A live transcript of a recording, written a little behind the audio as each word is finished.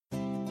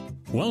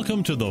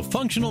Welcome to the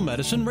Functional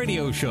Medicine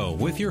Radio Show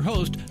with your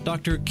host,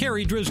 Dr.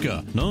 Carrie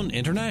Drzyzga, known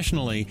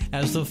internationally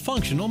as the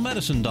Functional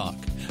Medicine Doc.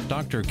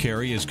 Dr.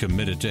 Carrie is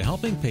committed to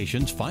helping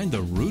patients find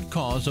the root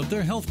cause of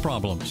their health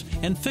problems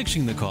and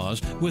fixing the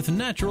cause with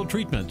natural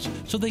treatments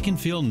so they can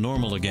feel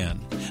normal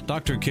again.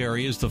 Dr.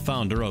 Carrie is the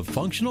founder of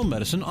Functional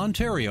Medicine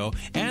Ontario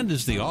and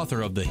is the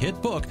author of the hit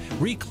book,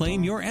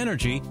 Reclaim Your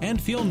Energy and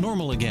Feel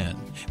Normal Again.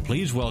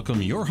 Please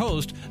welcome your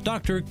host,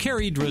 Dr.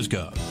 Carrie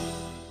Drzyzga.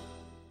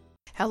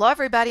 Hello,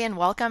 everybody, and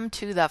welcome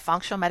to the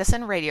Functional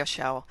Medicine Radio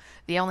Show,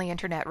 the only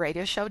internet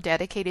radio show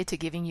dedicated to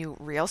giving you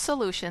real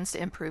solutions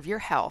to improve your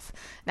health.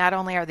 Not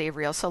only are they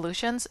real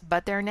solutions,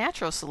 but they're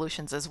natural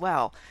solutions as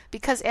well.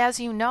 Because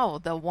as you know,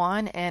 the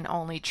one and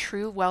only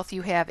true wealth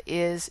you have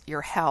is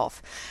your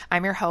health.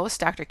 I'm your host,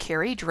 Dr.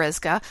 Carrie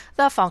Drzyzga,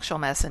 the Functional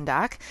Medicine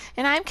Doc,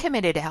 and I'm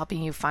committed to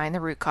helping you find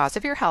the root cause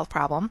of your health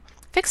problem,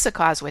 fix the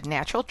cause with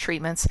natural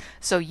treatments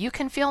so you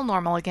can feel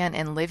normal again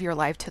and live your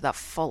life to the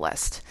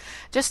fullest.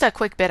 Just a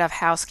quick bit of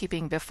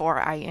housekeeping before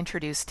I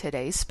introduce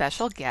today's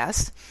special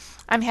guest.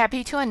 I'm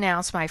happy to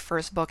announce my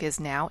first book is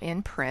now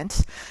in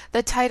print.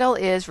 The title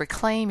is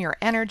Reclaim Your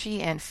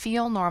Energy and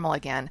Feel Normal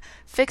Again,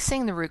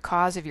 Fixing the Root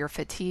Cause of Your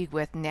Fatigue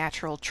with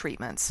Natural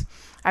Treatments.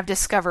 I've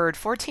discovered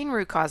 14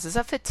 root causes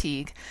of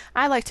fatigue.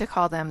 I like to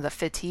call them the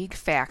fatigue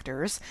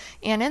factors,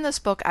 and in this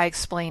book I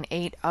explain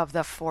 8 of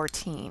the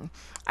 14.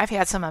 I've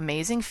had some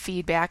amazing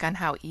feedback on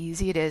how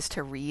easy it is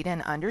to read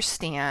and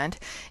understand.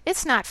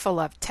 It's not full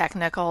of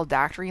technical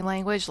doctory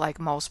language like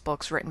most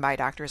books written by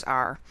doctors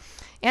are.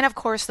 And of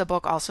course, the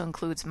book also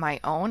includes my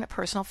own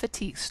personal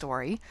fatigue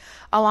story,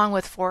 along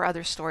with 4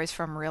 other stories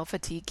from real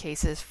fatigue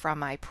cases from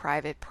my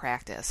private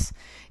practice.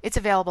 It's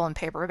available in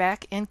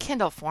paperback and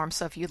Kindle form,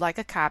 so if you'd like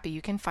a copy,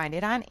 you can find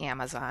it on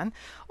Amazon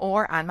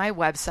or on my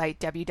website,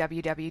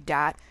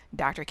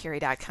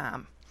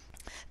 www.drcarrie.com.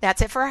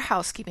 That's it for our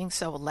housekeeping,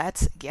 so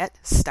let's get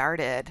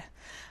started.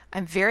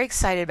 I'm very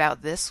excited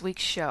about this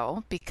week's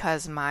show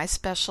because my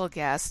special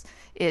guest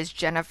is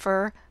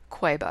Jennifer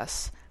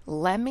Cuebas.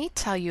 Let me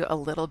tell you a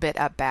little bit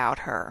about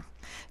her.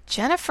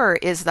 Jennifer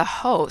is the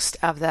host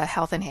of the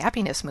Health and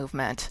Happiness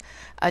Movement,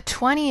 a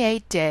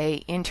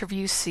 28-day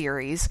interview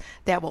series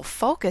that will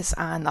focus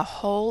on the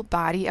whole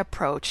body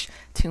approach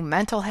to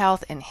mental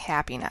health and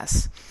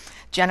happiness.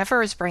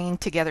 Jennifer is bringing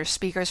together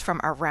speakers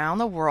from around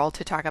the world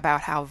to talk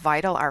about how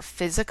vital our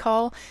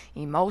physical,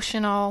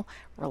 emotional,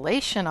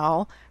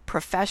 relational,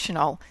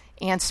 professional,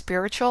 and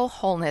spiritual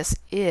wholeness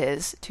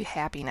is to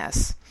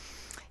happiness.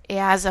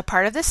 As a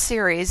part of this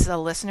series, the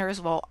listeners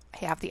will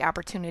have the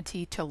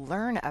opportunity to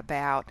learn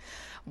about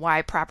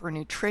why proper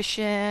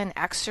nutrition,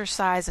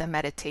 exercise, and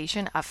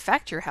meditation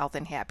affect your health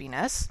and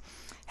happiness,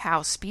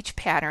 how speech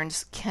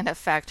patterns can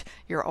affect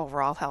your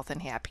overall health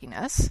and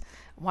happiness,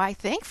 why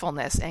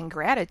thankfulness and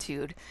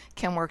gratitude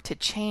can work to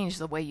change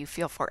the way you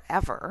feel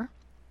forever,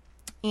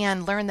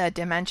 and learn the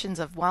dimensions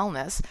of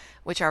wellness,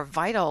 which are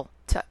vital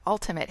to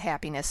ultimate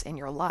happiness in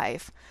your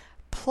life,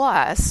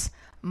 plus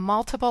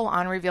multiple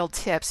unrevealed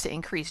tips to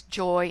increase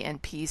joy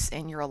and peace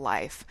in your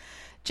life.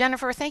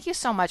 Jennifer, thank you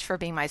so much for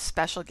being my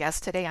special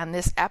guest today on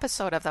this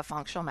episode of the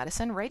Functional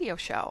Medicine Radio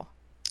Show.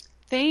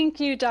 Thank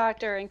you,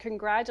 Doctor, and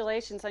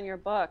congratulations on your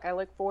book. I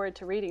look forward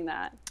to reading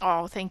that.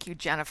 Oh, thank you,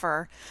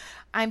 Jennifer.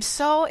 I'm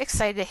so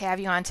excited to have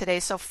you on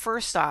today. So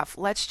first off,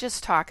 let's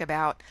just talk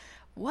about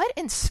what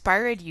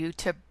inspired you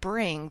to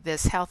bring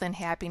this health and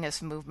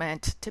happiness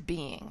movement to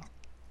being.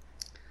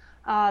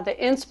 The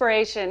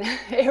inspiration,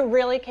 it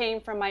really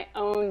came from my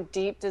own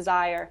deep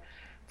desire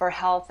for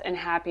health and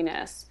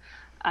happiness.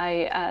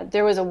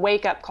 There was a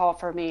wake-up call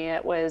for me.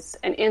 It was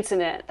an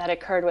incident that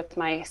occurred with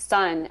my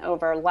son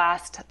over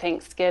last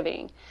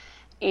Thanksgiving.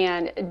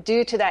 And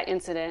due to that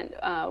incident,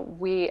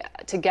 we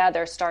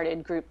together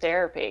started group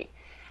therapy.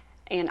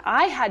 And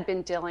I had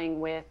been dealing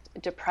with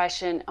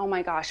depression, oh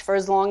my gosh, for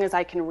as long as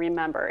I can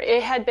remember.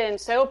 It had been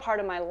so part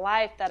of my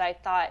life that I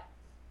thought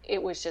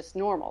it was just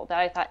normal, that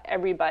I thought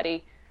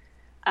everybody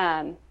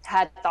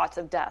had thoughts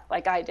of death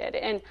like I did.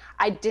 And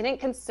I didn't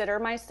consider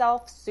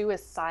myself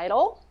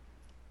suicidal.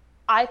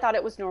 I thought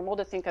it was normal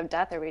to think of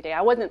death every day.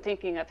 I wasn't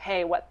thinking of,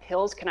 hey, what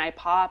pills can I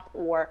pop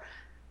or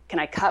can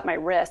I cut my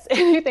wrist,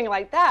 anything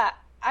like that.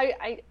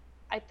 I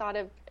thought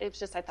of,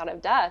 I thought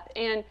of death.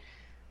 And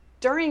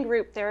during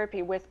group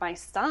therapy with my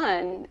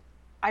son,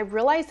 I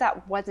realized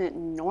that wasn't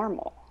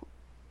normal.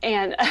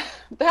 And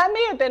that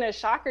may have been a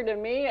shocker to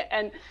me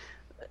and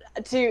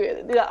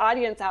to the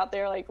audience out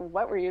there, like,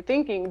 what were you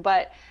thinking?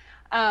 But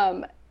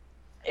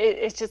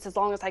it's just as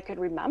long as I could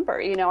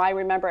remember. You know, I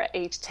remember at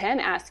age 10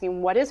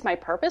 asking, what is my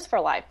purpose for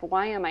life?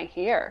 Why am I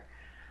here?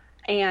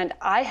 And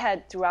I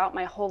had throughout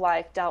my whole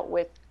life dealt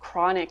with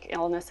chronic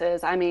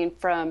illnesses. I mean,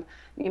 from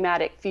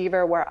pneumatic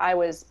fever, where I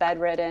was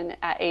bedridden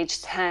at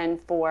age 10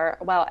 for,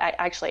 well,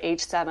 actually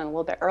age 7, a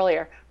little bit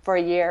earlier, for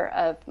a year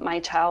of my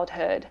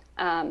childhood.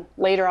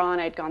 Later on,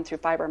 I'd gone through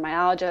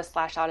fibromyalgia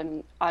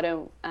 /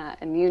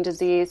 autoimmune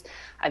disease.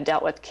 I've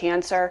dealt with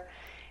cancer.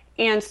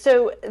 And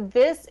so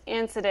this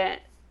incident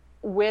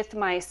with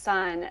my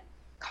son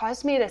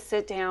caused me to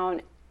sit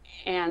down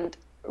and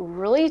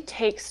really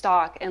take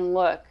stock and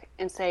look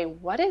and say,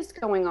 what is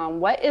going on?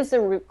 What is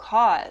the root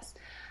cause?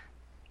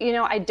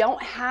 I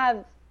don't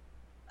have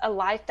a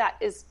life that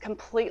is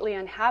completely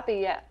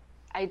unhappy, yet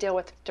I deal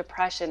with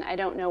depression. I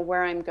don't know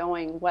where I'm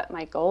going, what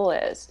my goal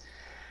is.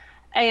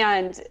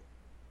 And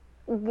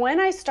when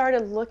I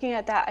started looking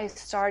at that,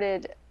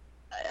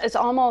 it's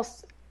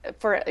almost,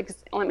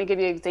 let me give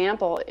you an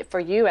example. For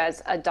you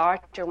as a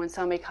doctor, when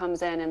somebody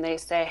comes in and they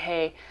say,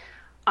 hey,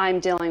 I'm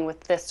dealing with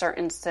this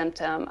certain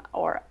symptom,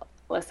 or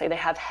let's say they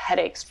have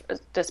headaches,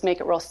 just make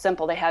it real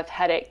simple, they have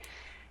headache.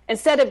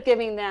 Instead of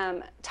giving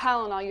them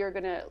Tylenol, you're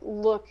going to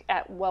look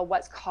at, well,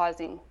 what's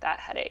causing that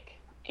headache?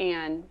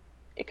 And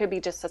it could be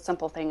just a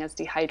simple thing as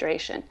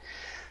dehydration.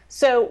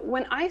 So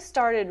when I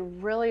started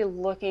really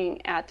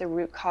looking at the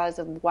root cause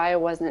of why I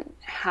wasn't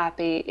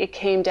happy, it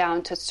came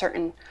down to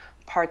certain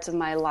parts of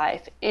my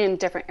life in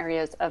different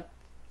areas of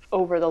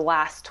over the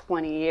last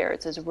 20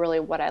 years is really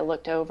what I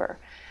looked over.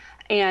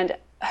 And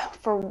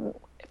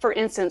for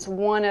instance,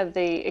 one of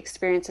the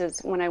experiences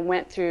when I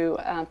went through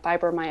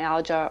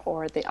fibromyalgia,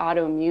 or the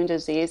autoimmune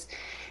disease,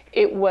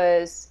 it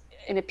was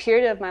in a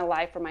period of my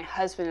life where my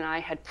husband and I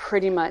had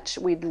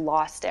we'd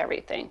lost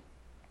everything.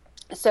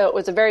 So it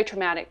was a very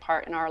traumatic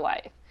part in our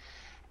life.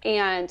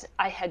 And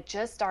I had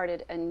just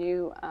started a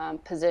new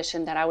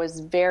position that I was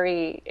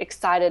very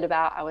excited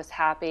about. I was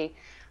happy.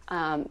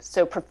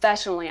 So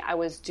professionally, I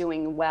was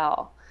doing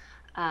well.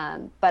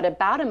 But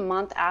about a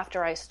month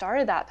after I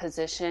started that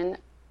position,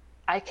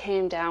 I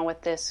came down with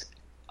this,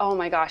 oh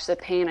my gosh, the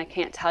pain, I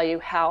can't tell you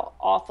how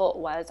awful it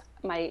was.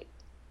 My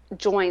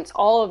joints,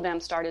 all of them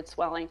started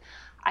swelling.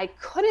 I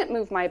couldn't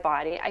move my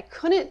body. I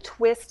couldn't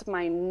twist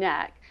my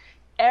neck.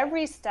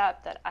 Every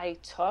step that I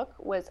took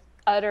was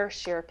utter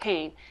sheer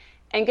pain.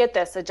 And get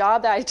this, the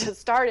job that I just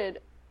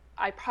started,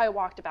 I probably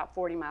walked about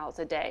 40 miles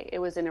a day. It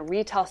was in a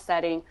retail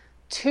setting,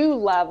 2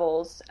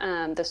 levels.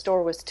 The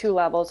store was 2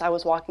 levels. I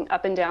was walking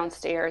up and down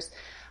stairs.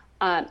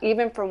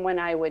 Even from when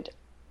I would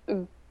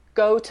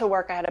go to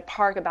work, I had to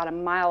park about a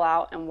mile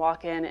out and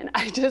walk in. And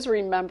I just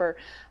remember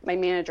my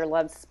manager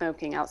loved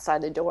smoking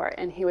outside the door,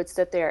 and he would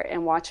sit there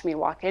and watch me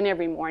walk in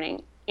every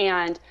morning.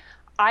 And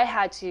I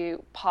had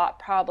to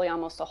pop probably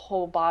almost a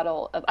whole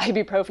bottle of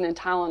ibuprofen and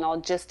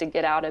Tylenol just to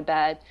get out of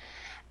bed.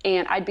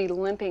 And I'd be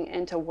limping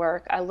into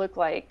work. I looked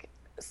like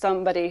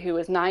somebody who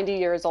was 90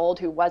 years old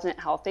who wasn't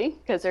healthy,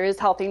 because there is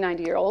healthy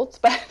 90-year-olds.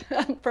 But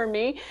for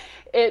me,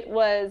 it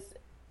was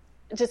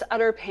just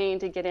utter pain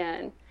to get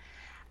in.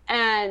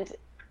 And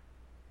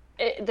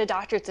the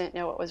doctors didn't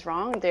know what was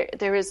wrong. They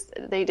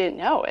didn't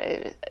know.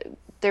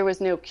 There was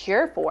no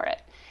cure for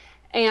it.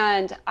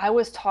 And I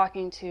was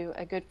talking to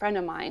a good friend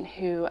of mine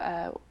who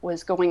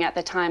was going at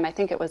the time, I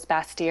think it was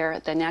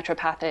Bastyr, the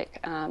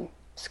naturopathic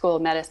School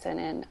of Medicine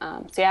in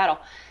Seattle.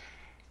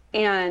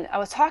 And I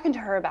was talking to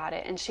her about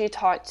it, and she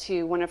talked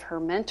to one of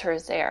her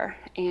mentors there,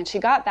 and she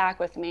got back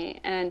with me,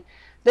 and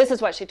this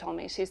is what she told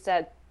me. She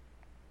said,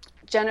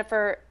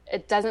 Jennifer,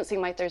 it doesn't seem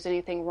like there's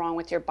anything wrong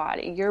with your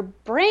body. Your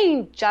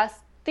brain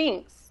just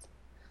thinks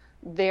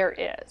there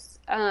is.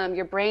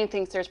 Your brain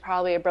thinks there's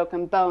probably a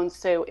broken bone,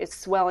 so it's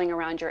swelling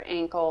around your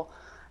ankle,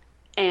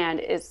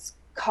 and it's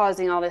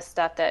causing all this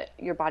stuff that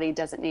your body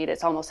doesn't need.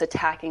 It's almost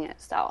attacking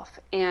itself.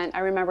 And I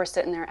remember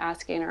sitting there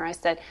asking her, I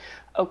said,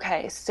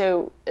 okay,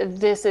 so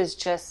this is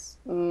just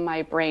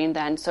my brain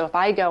then. So if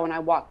I go and I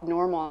walk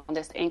normal on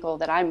this ankle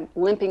that I'm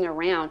limping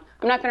around,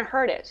 I'm not going to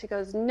hurt it. She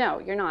goes, no,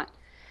 you're not.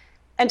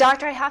 And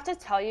doctor, I have to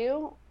tell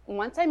you,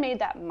 once I made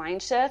that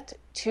mind shift,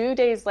 2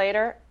 days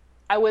later,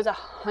 I was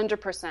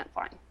 100%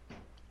 fine.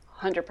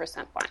 100%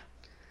 fine.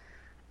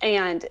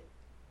 And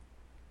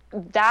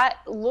that,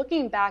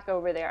 looking back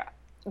over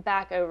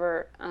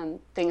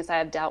things I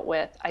have dealt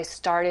with, I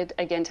started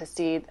again to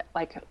see,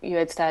 like you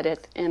had said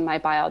it in my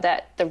bio,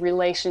 that the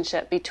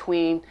relationship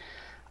between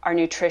our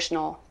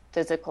nutritional,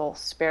 physical,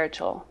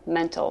 spiritual,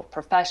 mental,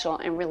 professional,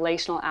 and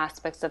relational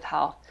aspects of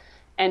health,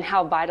 and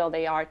how vital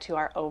they are to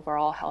our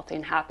overall health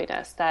and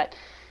happiness. That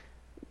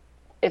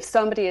if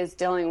somebody is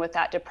dealing with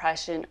that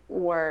depression,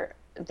 or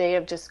they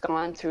have just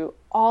gone through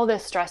all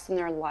this stress in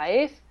their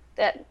life,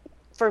 that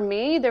for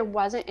me, there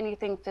wasn't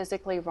anything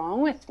physically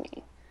wrong with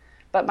me.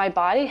 But my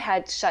body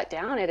had shut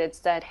down. It had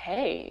said,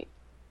 hey,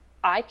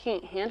 I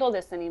can't handle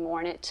this anymore.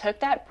 And it took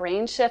that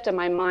brain shift in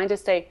my mind to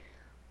say,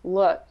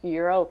 look,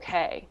 you're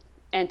okay.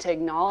 And to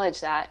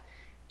acknowledge that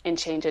and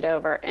change it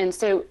over. And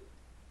so,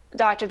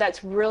 doctor,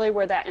 that's really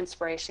where that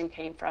inspiration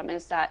came from,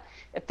 is that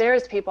if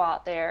there's people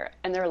out there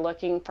and they're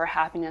looking for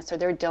happiness, or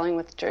they're dealing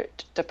with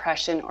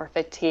depression or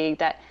fatigue,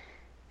 that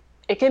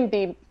it can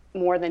be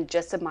more than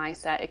just a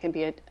mindset. It can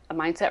be a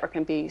mindset, or it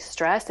can be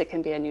stress. It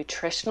can be a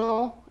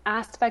nutritional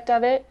aspect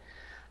of it.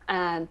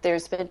 And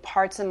there's been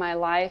parts in my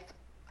life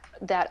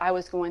that I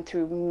was going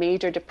through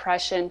major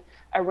depression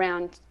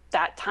around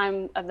that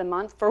time of the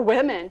month for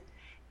women.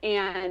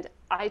 And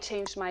I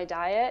changed my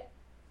diet.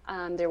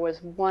 There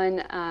was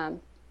one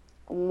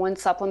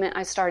supplement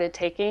I started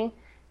taking,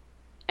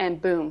 and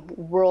boom,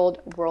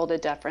 world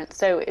of difference.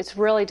 So it's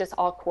really just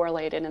all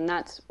correlated. And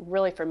that's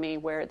really, for me,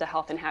 where the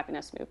health and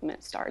happiness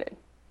movement started.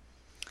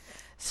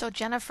 So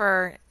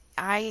Jennifer,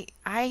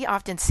 I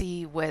often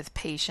see with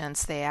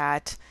patients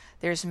that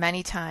there's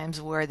many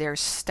times where they're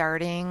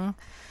starting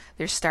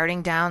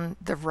down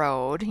the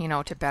road,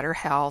 to better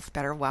health,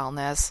 better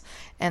wellness,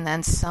 and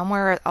then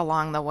somewhere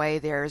along the way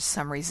there's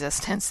some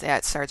resistance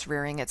that starts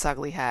rearing its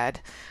ugly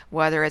head,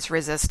 whether it's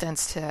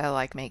resistance to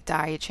like make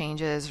diet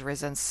changes,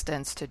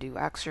 resistance to do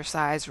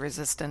exercise,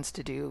 resistance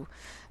to do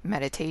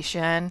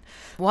meditation.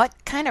 What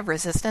kind of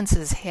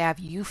resistances have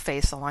you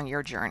faced along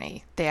your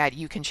journey that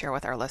you can share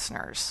with our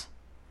listeners?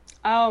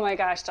 Oh my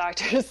gosh,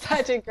 doctor,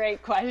 such a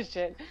great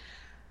question.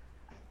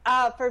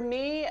 For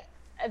me,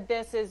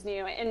 this is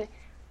new. And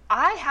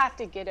I have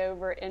to get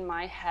over in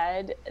my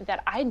head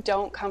that I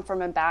don't come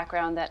from a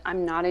background that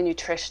I'm not a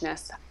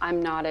nutritionist. I'm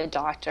not a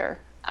doctor.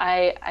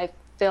 I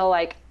feel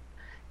like,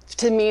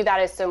 to me, that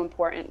is so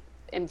important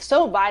and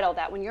so vital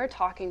that when you're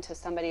talking to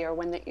somebody or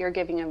when you're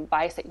giving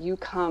advice, that you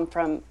come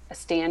from a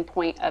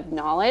standpoint of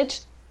knowledge.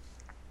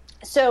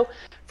 So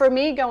for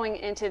me going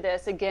into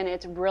this, again,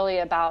 it's really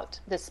about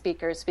the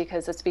speakers,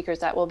 because the speakers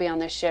that will be on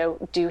this show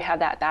do have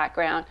that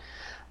background.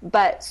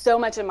 But so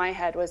much in my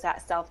head was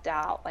that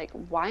self-doubt, like,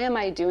 why am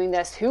I doing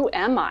this? Who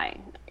am I?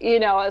 I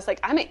was like,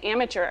 I'm an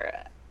amateur.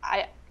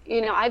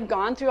 I've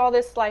gone through all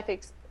this life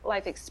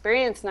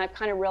experience, and I've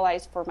kind of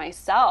realized for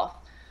myself.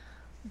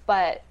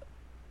 But,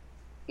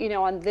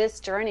 on this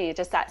journey,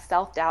 just that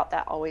self-doubt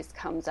that always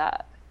comes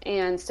up.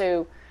 And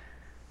so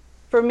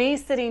for me,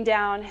 sitting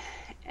down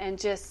and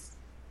just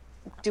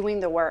doing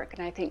the work,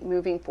 and I think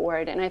moving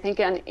forward, and I think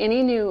on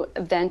any new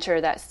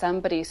venture that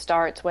somebody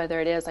starts, whether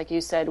it is, like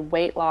you said,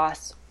 weight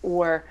loss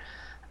or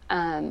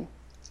a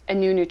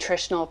new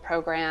nutritional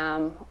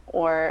program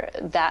or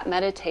that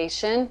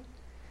meditation,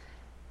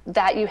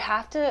 that you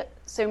have to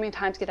so many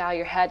times get out of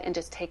your head and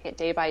just take it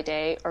day by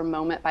day or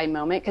moment by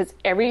moment, because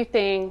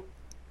everything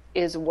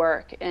is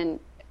work. And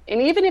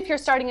even if you're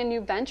starting a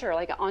new venture,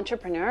 like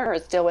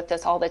entrepreneurs deal with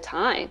this all the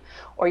time,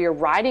 or you're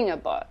writing a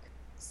book,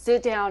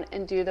 sit down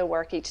and do the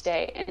work each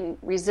day. And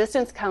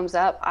resistance comes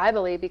up, I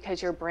believe,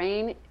 because your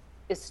brain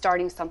is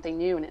starting something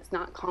new and it's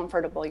not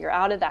comfortable. You're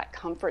out of that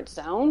comfort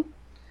zone,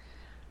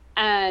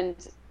 and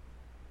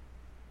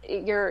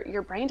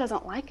your brain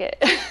doesn't like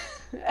it.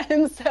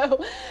 And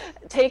so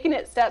taking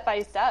it step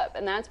by step,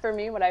 and that's for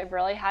me what I've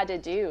really had to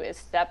do, is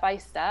step by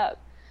step,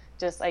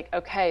 just like,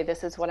 okay,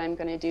 this is what I'm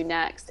going to do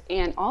next.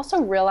 And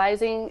also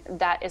realizing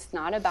that it's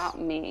not about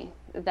me,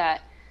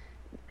 that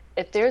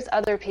if there's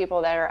other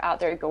people that are out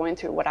there going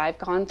through what I've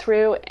gone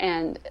through,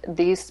 and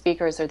these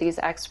speakers or these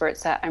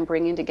experts that I'm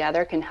bringing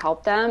together can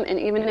help them, and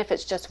even if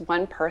it's just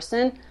one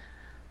person,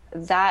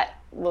 that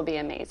will be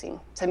amazing.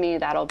 To me,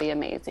 that'll be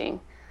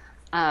amazing.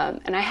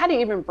 And I had to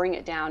even bring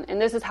it down,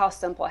 and this is how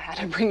simple I had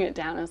to bring it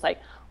down. It's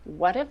like,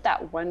 what if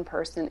that one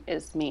person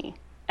is me?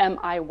 Am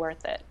I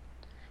worth it?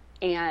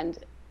 And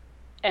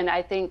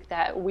I think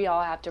that we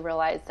all have to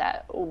realize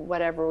that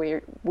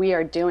whatever we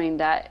are doing,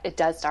 that it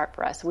does start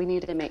for us. We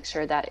need to make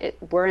sure that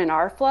we're in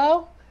our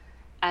flow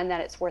and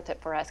that it's worth it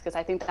for us, because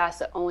I think that's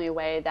the only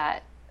way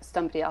that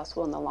somebody else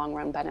will in the long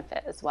run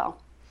benefit as well.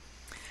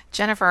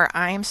 Jennifer,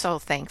 I am so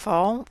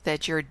thankful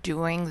that you're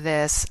doing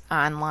this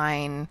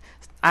online.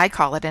 I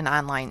call it an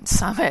online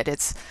summit.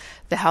 It's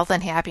the Health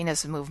and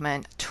Happiness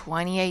Movement,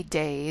 28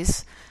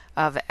 days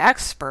of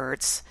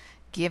experts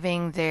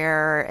giving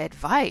their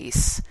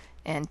advice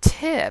and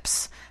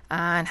tips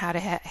on how to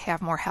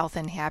have more health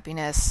and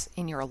happiness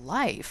in your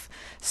life.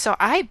 So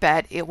I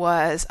bet it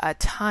was a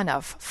ton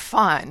of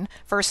fun.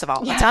 First of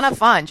all, a ton of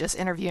fun just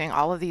interviewing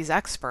all of these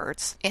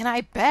experts. And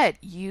I bet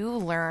you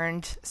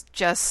learned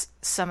just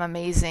some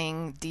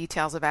amazing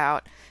details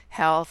about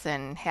health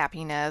and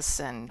happiness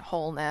and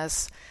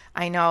wholeness.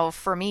 I know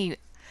for me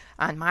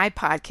on my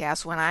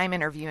podcast, when I'm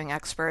interviewing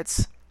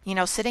experts,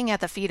 sitting at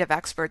the feet of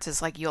experts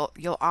is like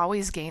you'll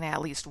always gain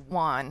at least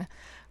one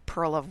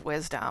pearl of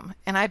wisdom.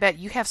 And I bet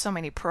you have so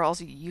many pearls,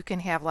 you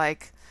can have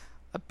like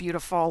a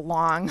beautiful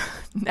long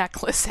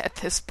necklace at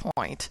this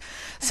point.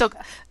 So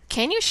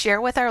can you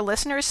share with our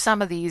listeners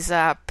some of these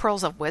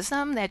pearls of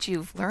wisdom that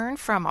you've learned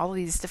from all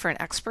these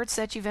different experts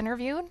that you've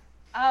interviewed?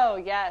 Oh,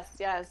 yes,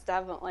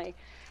 definitely.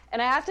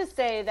 And I have to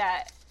say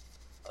that,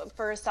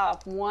 first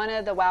off, one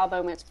of the wow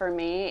moments for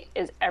me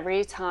is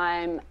every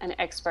time an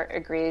expert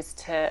agrees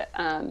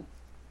to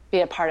be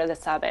a part of the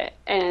summit,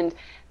 and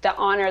the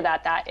honor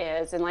that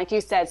is. And like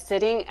you said,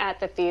 sitting at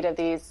the feet of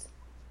these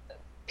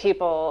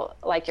people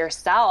like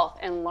yourself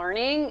and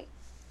learning,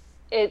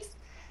 it's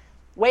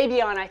way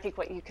beyond, I think,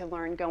 what you can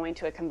learn going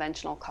to a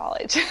conventional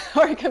college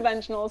or a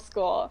conventional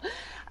school.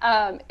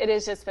 It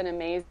has just been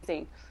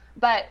amazing.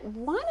 But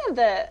one of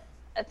the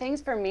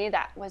things for me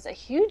that was a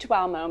huge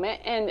wow moment,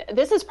 and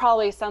this is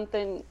probably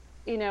something,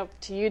 to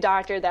you,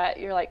 doctor, that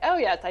you're like, oh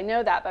yes, I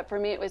know that, but for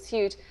me it was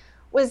huge,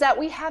 was that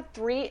we have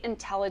 3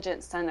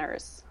 intelligence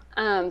centers.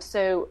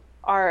 So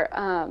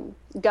our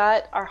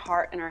gut, our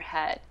heart, and our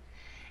head.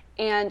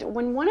 And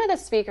when one of the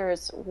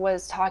speakers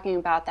was talking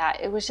about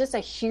that, it was just a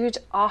huge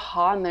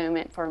aha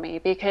moment for me,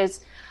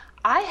 because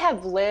I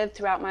have lived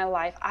throughout my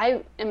life.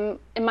 In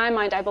my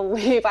mind, I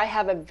believe I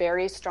have a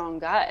very strong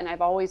gut, and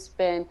I've always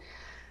been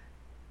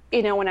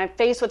when I'm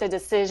faced with a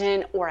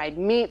decision, or I'd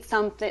meet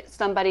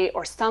somebody,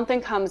 or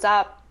something comes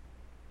up,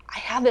 I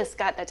have this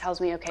gut that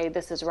tells me, okay,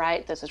 this is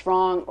right, this is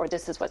wrong, or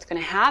this is what's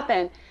going to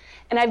happen.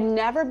 And I've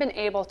never been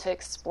able to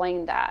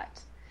explain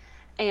that.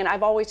 And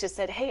I've always just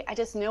said, hey, I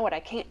just know it. I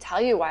can't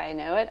tell you why I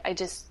know it. I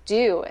just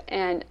do.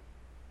 And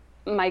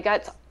my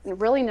guts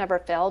really never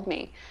failed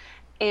me.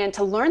 And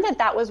to learn that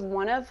that was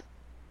one of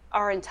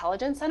our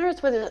intelligence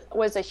centers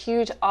was a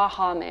huge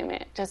aha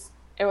moment.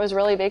 It was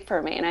really big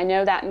for me. And I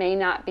know that may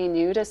not be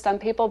new to some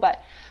people,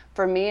 but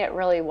for me, it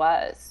really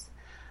was.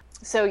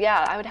 So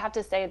yeah, I would have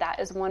to say that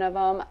is one of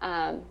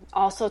them.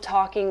 Also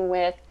talking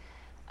with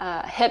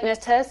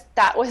hypnotists,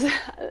 that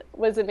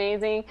was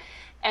amazing.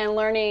 And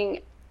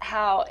learning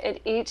how in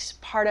each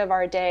part of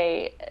our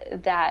day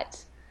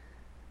that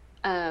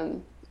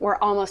we're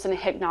almost in a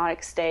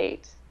hypnotic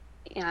state.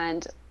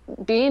 And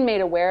being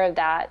made aware of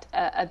that,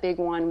 a big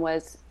one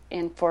was,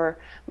 and for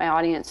my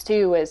audience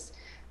too, was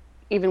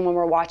even when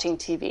we're watching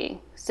TV.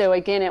 So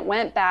again, it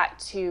went back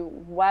to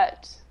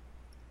what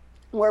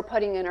we're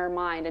putting in our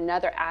mind,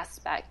 another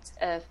aspect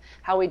of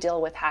how we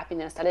deal with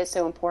happiness, that is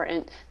so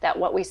important, that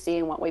what we see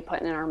and what we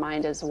put in our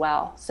mind as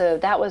well. So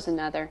that was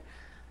another,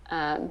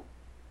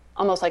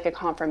 almost like a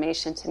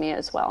confirmation to me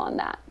as well on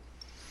that.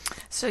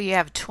 So you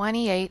have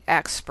 28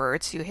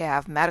 experts, you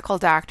have medical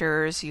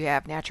doctors, you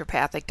have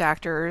naturopathic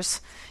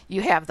doctors,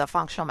 you have the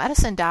functional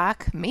medicine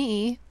doc,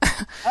 me.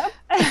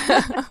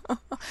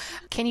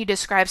 Can you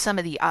describe some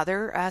of the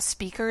other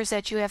speakers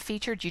that you have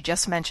featured? You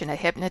just mentioned a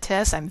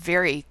hypnotist. I'm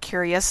very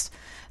curious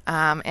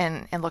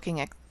and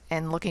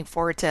looking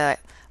forward to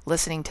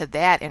listening to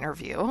that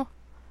interview.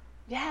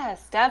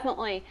 Yes,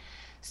 definitely.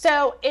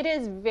 So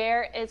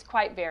it's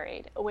quite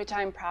varied, which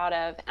I'm proud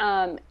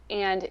of.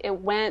 And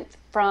it went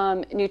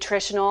from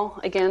nutritional,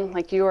 again,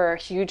 like you are a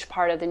huge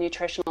part of the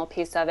nutritional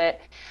piece of it.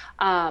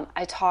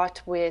 I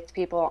talked with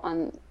people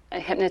on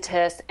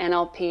hypnotist,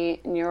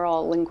 NLP,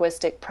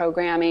 neuro-linguistic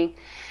programming.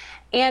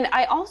 And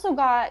I also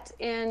got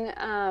in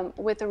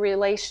with a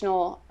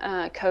relational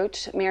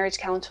coach, marriage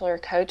counselor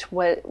coach,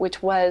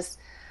 which was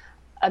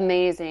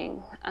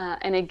amazing.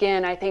 And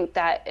again, I think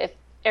that if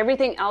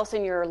everything else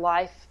in your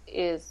life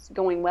is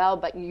going well,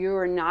 but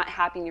you're not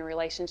happy in your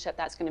relationship,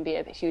 that's going to be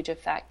a huge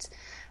effect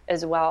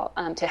as well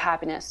to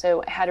happiness.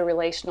 So I had a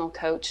relational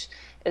coach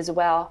as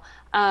well.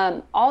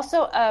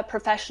 Also a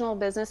professional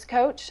business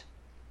coach,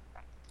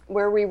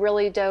 where we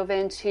really dove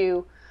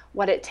into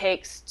what it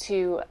takes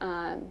to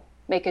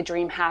make a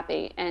dream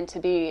happy and to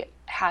be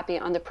happy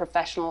on the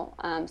professional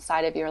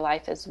side of your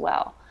life as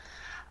well.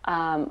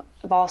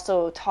 I've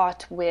also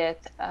talked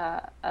with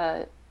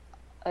a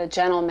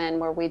gentleman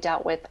where we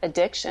dealt with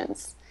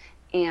addictions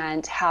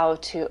and how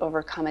to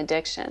overcome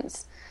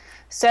addictions.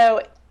 So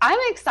I'm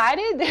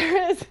excited.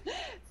 There is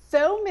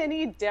so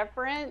many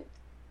different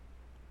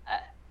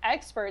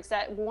experts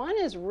that one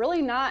is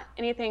really not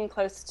anything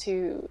close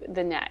to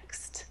the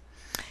next.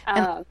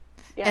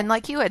 And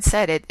like you had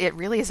said, it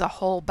really is a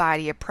whole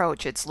body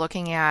approach. It's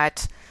looking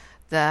at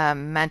the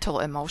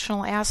mental,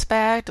 emotional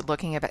aspect,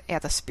 looking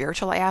at the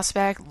spiritual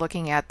aspect,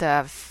 looking at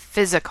the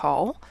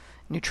physical,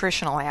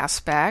 nutritional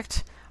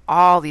aspect,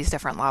 all these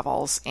different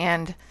levels.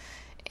 And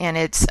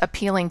it's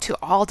appealing to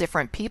all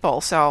different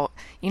people. So,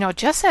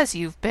 just as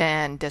you've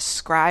been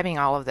describing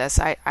all of this,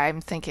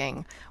 I'm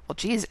thinking, well,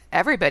 geez,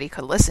 everybody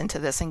could listen to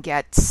this and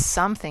get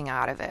something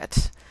out of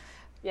it.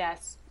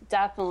 Yes,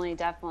 definitely.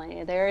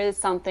 There is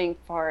something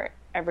for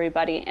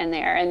everybody in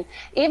there. And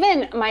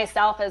even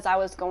myself, as I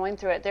was going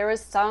through it, there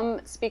was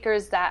some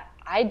speakers that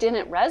I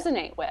didn't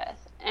resonate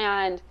with.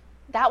 And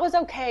that was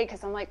okay,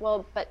 because I'm like,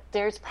 well, but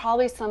there's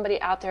probably somebody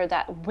out there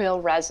that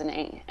will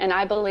resonate. And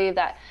I believe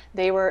that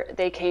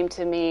they came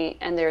to me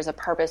and there's a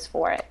purpose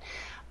for it.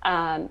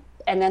 And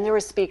then there were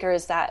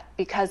speakers that,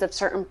 because of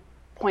certain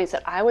points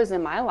that I was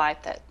in my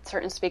life, that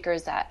certain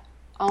speakers that,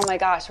 oh my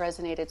gosh,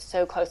 resonated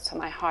so close to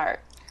my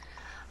heart.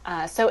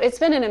 So it's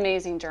been an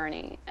amazing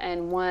journey,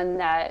 and one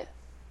that,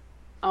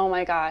 oh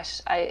my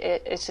gosh,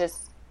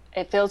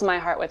 it fills my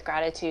heart with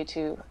gratitude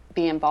to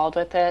be involved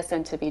with this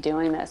and to be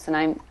doing this,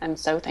 and I'm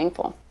so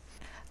thankful.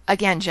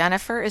 Again,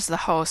 Jennifer is the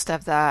host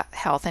of the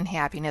Health and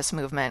Happiness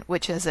Movement,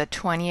 which is a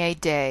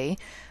 28-day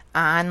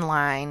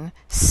online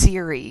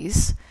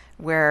series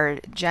where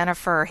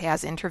Jennifer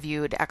has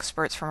interviewed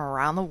experts from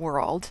around the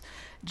world.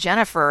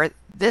 Jennifer,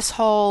 this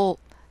whole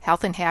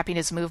Health and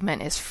Happiness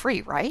Movement is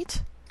free,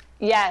 right?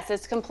 Yes,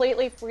 it's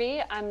completely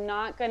free. I'm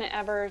not going to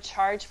ever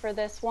charge for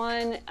this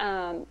one.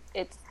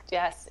 It's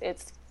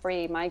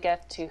free. My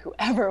gift to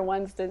whoever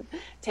wants to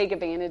take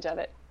advantage of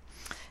it.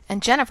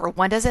 And Jennifer,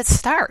 when does it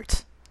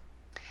start?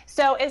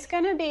 So it's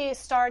going to be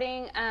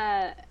starting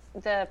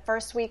the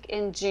first week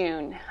in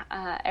June.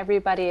 I'm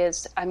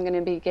going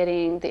to be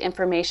getting the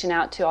information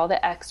out to all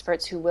the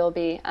experts who will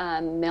be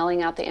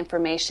mailing out the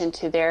information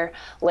to their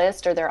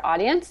list or their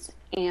audience.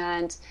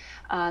 And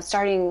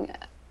starting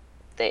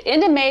the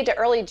end of May to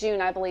early June,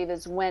 I believe,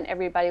 is when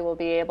everybody will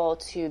be able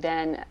to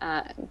then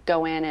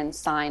go in and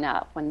sign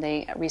up when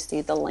they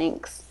receive the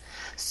links.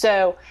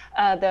 So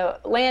the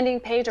landing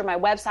page or my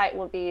website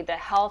will be the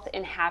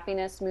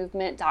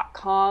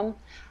healthandhappinessmovement.com.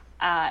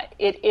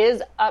 It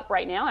is up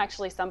right now.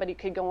 Actually, somebody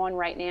could go on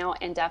right now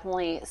and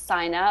definitely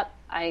sign up.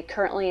 I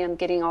currently am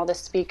getting all the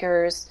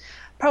speakers'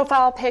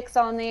 profile pics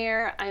on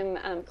there. I'm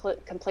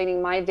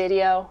completing my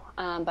video,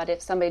 but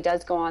if somebody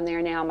does go on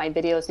there now, my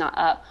video is not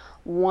up.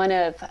 One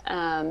of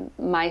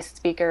my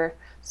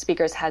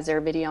speakers has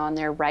their video on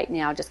there right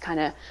now, just kind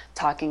of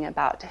talking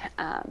about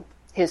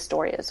his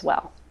story as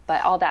well.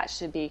 But all that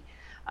should be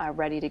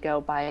ready to go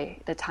by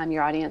the time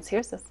your audience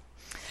hears this.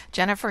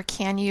 Jennifer,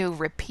 can you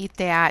repeat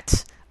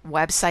that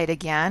website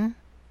again?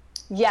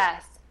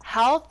 Yes,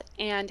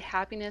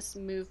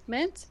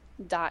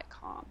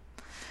 healthandhappinessmovement.com.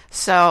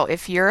 So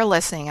if you're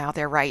listening out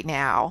there right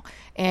now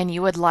and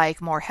you would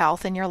like more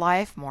health in your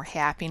life, more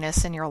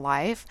happiness in your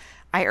life,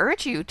 I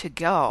urge you to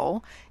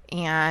go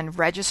and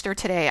register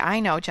today. I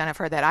know,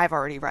 Jennifer, that I've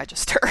already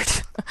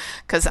registered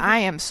because I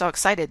am so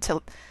excited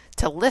to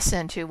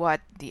listen to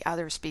what the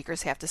other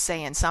speakers have to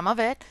say. And some of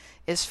it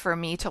is for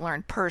me to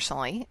learn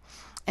personally,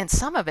 and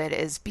some of it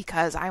is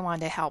because I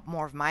want to help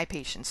more of my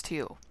patients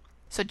too.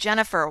 So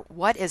Jennifer,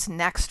 what is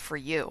next for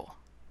you?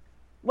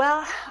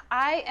 Well,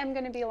 I am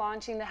going to be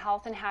launching the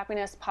Health and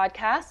Happiness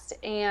podcast,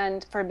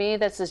 and for me,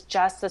 this is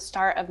just the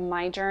start of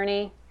my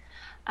journey.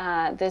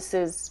 This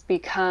has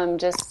become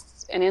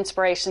just an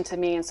inspiration to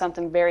me and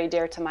something very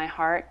dear to my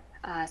heart.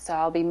 So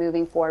I'll be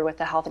moving forward with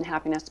the Health and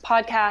Happiness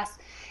podcast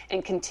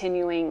and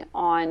continuing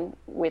on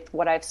with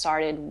what I've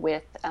started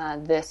with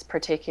this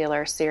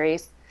particular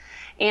series.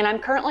 And I'm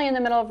currently in the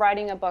middle of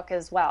writing a book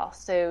as well.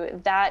 So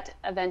that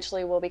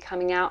eventually will be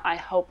coming out, I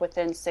hope,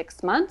 within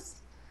 6 months.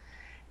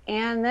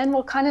 And then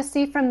we'll kind of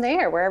see from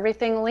there where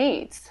everything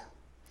leads.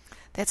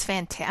 That's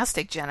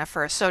fantastic,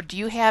 Jennifer. So do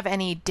you have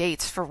any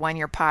dates for when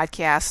your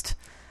podcast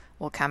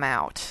will come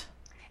out?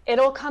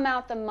 It'll come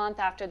out the month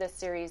after this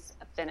series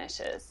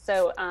finishes.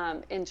 So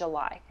in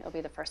July. It'll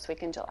be the first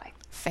week in July.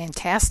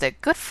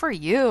 Fantastic. Good for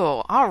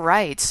you. All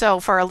right.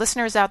 So for our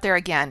listeners out there,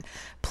 again,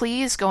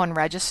 please go and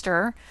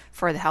register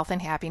for the Health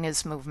and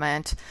Happiness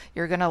Movement.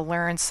 You're going to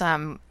learn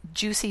some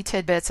juicy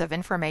tidbits of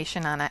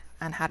information on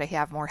how to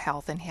have more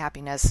health and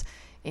happiness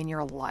in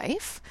your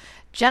life.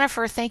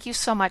 Jennifer, thank you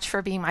so much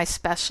for being my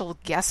special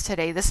guest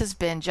today. This has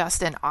been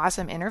just an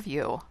awesome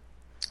interview.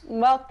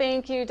 Well,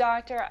 thank you,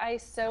 Doctor. I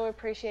so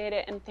appreciate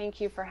it, and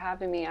thank you for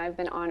having me. I've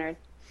been honored.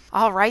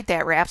 All right,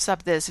 that wraps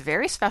up this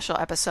very special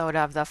episode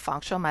of the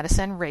Functional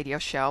Medicine Radio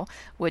Show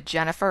with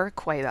Jennifer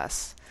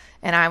Cuebas.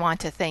 And I want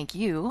to thank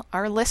you,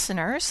 our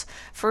listeners,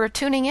 for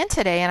tuning in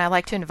today, and I'd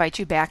like to invite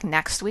you back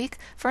next week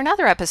for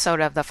another episode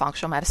of the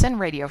Functional Medicine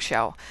Radio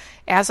Show.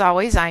 As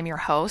always, I'm your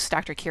host,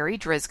 Dr. Carrie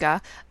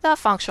Drizga, the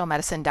Functional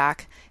Medicine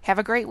Doc. Have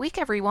a great week,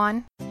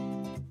 everyone.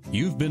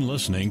 You've been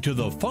listening to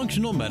the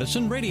Functional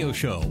Medicine Radio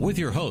Show with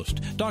your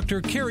host,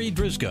 Dr. Carrie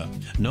Drizga,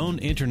 known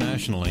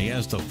internationally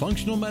as the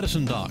Functional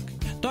Medicine Doc.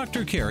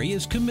 Dr. Carrie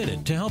is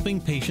committed to helping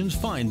patients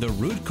find the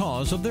root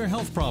cause of their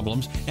health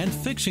problems and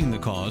fixing the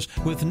cause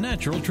with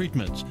natural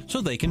treatments so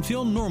they can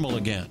feel normal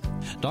again.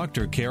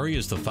 Dr. Carrie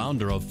is the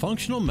founder of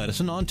Functional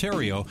Medicine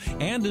Ontario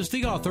and is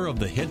the author of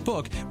the hit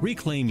book,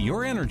 Reclaim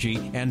Your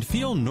Energy and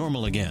Feel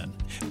Normal Again.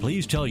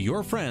 Please tell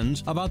your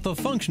friends about the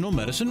Functional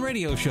Medicine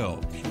Radio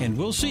Show, and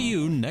we'll see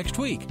you next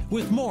week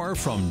with more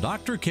from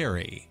Dr.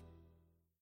 Carrie.